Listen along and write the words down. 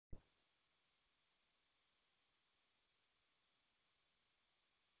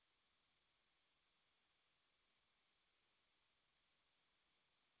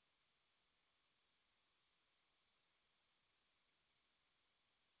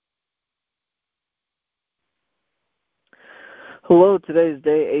Hello, today is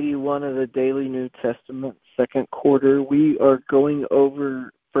day 81 of the Daily New Testament, second quarter. We are going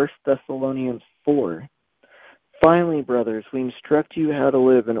over 1 Thessalonians 4. Finally, brothers, we instruct you how to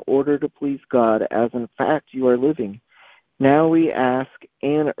live in order to please God, as in fact you are living. Now we ask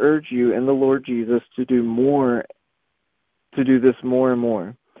and urge you in the Lord Jesus to do this more and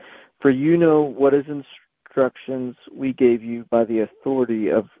more. For you know what is instructions we gave you by the authority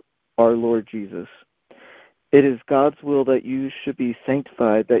of our Lord Jesus. It is God's will that you should be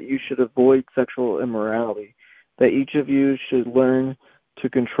sanctified, that you should avoid sexual immorality, that each of you should learn to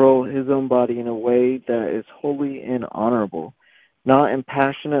control his own body in a way that is holy and honorable, not in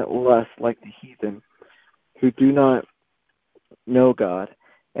passionate lust like the heathen who do not know God,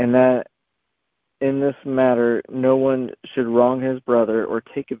 and that in this matter no one should wrong his brother or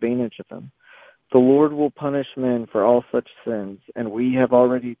take advantage of him. The Lord will punish men for all such sins, and we have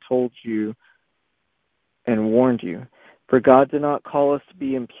already told you and warned you. For God did not call us to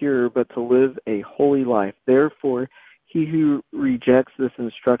be impure, but to live a holy life. Therefore, he who rejects this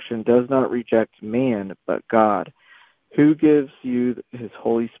instruction does not reject man, but God, who gives you his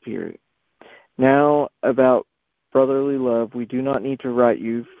Holy Spirit. Now, about brotherly love, we do not need to write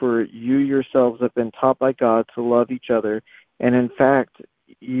you, for you yourselves have been taught by God to love each other, and in fact,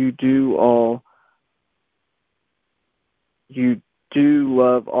 you do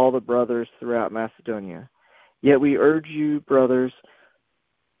love all the brothers throughout Macedonia. Yet we urge you, brothers,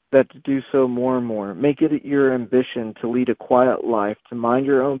 that to do so more and more. Make it your ambition to lead a quiet life, to mind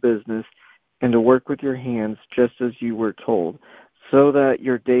your own business, and to work with your hands just as you were told, so that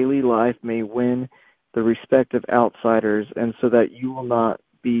your daily life may win the respect of outsiders, and so that you will not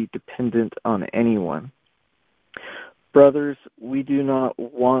be dependent on anyone. Brothers, we do not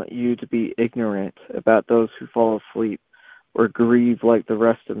want you to be ignorant about those who fall asleep, or grieve like the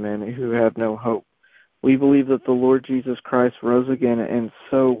rest of men who have no hope. We believe that the Lord Jesus Christ rose again, and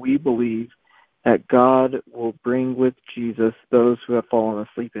so we believe that God will bring with Jesus those who have fallen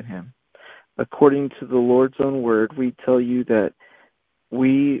asleep in him. According to the Lord's own word, we tell you that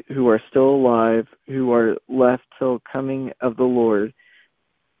we who are still alive, who are left till coming of the Lord,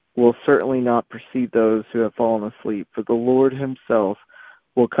 will certainly not precede those who have fallen asleep. For the Lord himself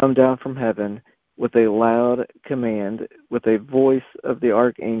will come down from heaven with a loud command, with a voice of the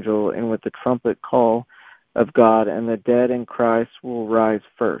archangel, and with the trumpet call of God, and the dead in Christ will rise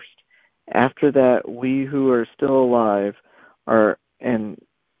first. After that, we who are still alive are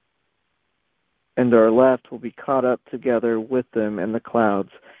left will be caught up together with them in the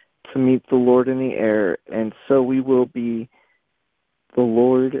clouds to meet the Lord in the air, and so we will be the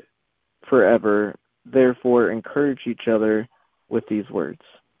Lord forever. Therefore, encourage each other with these words.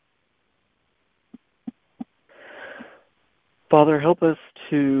 Father, help us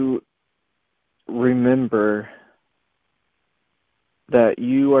to remember that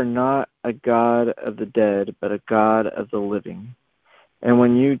you are not a God of the dead, but a God of the living. And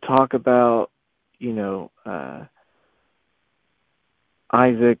when you talk about,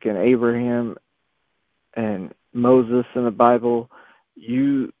 Isaac and Abraham and Moses in the Bible,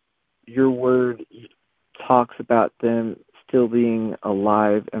 your word talks about them still being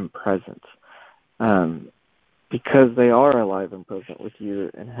alive and present. Because they are alive and present with you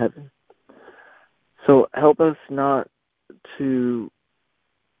in heaven. So help us not to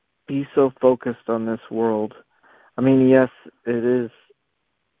be so focused on this world. I mean, yes, it is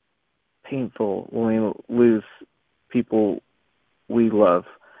painful when we lose people we love,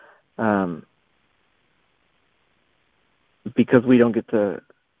 because we don't get to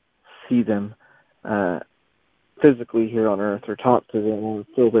see them physically here on earth or talk to them or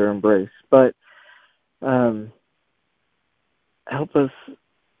feel their embrace. But help us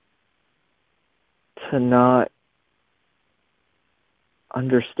to not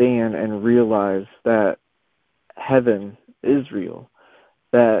understand and realize that heaven is real,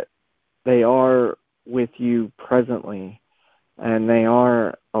 that they are with you presently, and they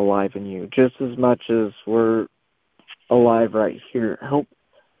are alive in you, just as much as we're alive right here. Help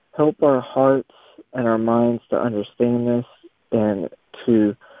our hearts and our minds to understand this and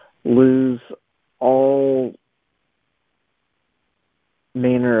to lose all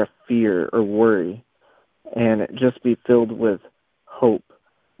manner of fear or worry, and just be filled with hope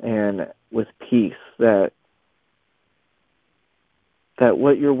and with peace that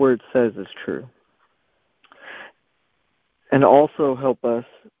what your word says is true. And also help us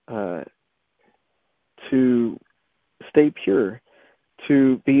to stay pure,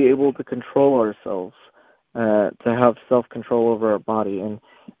 to be able to control ourselves, to have self-control over our body. And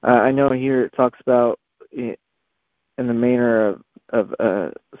I know here it talks about in the manner of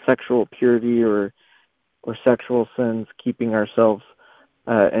sexual purity or or sexual sins, keeping ourselves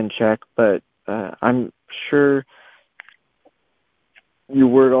in check. But I'm sure your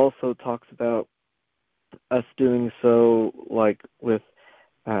word also talks about us doing so, like with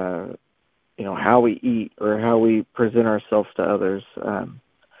how we eat or how we present ourselves to others,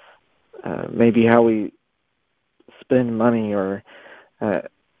 maybe how we spend money or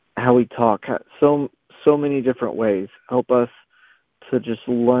how we talk. So many different ways. Help us to just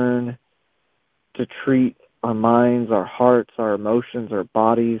learn to treat our minds, our hearts, our emotions, our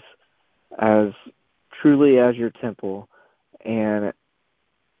bodies as truly as your temple, and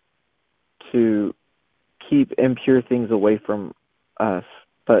to keep impure things away from us,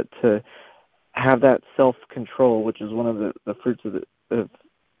 but to have that self-control, which is one of the fruits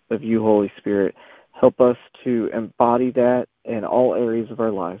of you, Holy Spirit. Help us to embody that in all areas of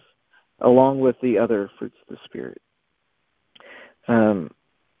our life, along with the other fruits of the Spirit.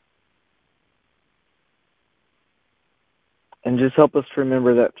 And just help us to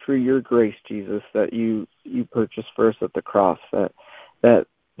remember that through your grace, Jesus, that you purchased for us at the cross, that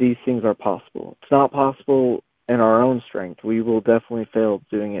these things are possible. It's not possible in our own strength. We will definitely fail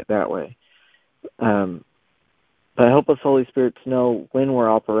doing it that way. But help us, Holy Spirit, to know when we're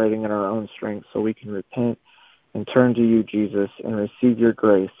operating in our own strength so we can repent and turn to you, Jesus, and receive your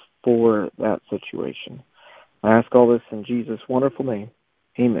grace for that situation. I ask all this in Jesus' wonderful name.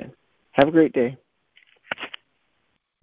 Amen. Have a great day.